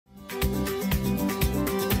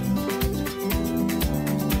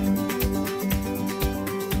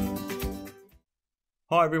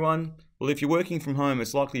Hi everyone. Well, if you're working from home,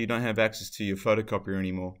 it's likely you don't have access to your photocopier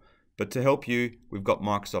anymore. But to help you, we've got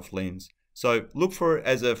Microsoft Lens. So look for it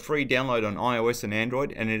as a free download on iOS and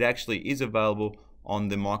Android, and it actually is available on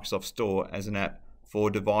the Microsoft Store as an app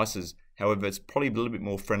for devices. However, it's probably a little bit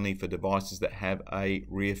more friendly for devices that have a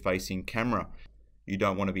rear-facing camera. You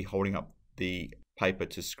don't want to be holding up the paper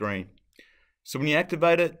to screen. So when you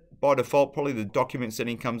activate it, by default, probably the document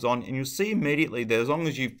setting comes on, and you'll see immediately that as long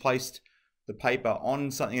as you've placed the paper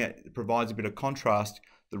on something that provides a bit of contrast,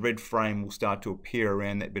 the red frame will start to appear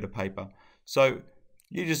around that bit of paper. So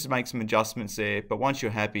you just make some adjustments there, but once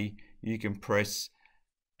you're happy, you can press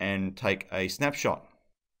and take a snapshot.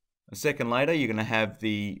 A second later, you're going to have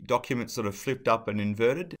the document sort of flipped up and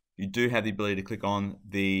inverted. You do have the ability to click on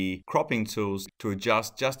the cropping tools to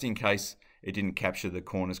adjust just in case it didn't capture the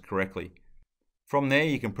corners correctly. From there,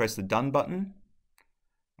 you can press the Done button.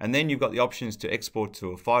 And then you've got the options to export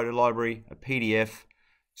to a photo library, a PDF,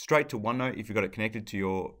 straight to OneNote if you've got it connected to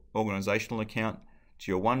your organizational account,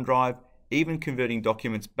 to your OneDrive, even converting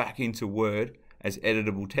documents back into Word as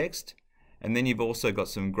editable text. And then you've also got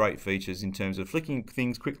some great features in terms of flicking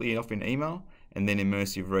things quickly off in email, and then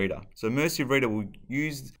Immersive Reader. So Immersive Reader will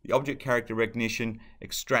use the object character recognition,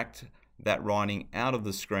 extract that writing out of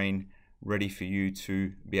the screen, ready for you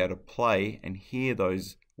to be able to play and hear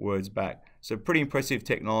those words back. So pretty impressive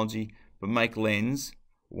technology, but make Lens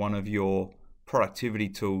one of your productivity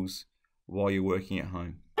tools while you're working at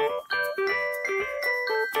home.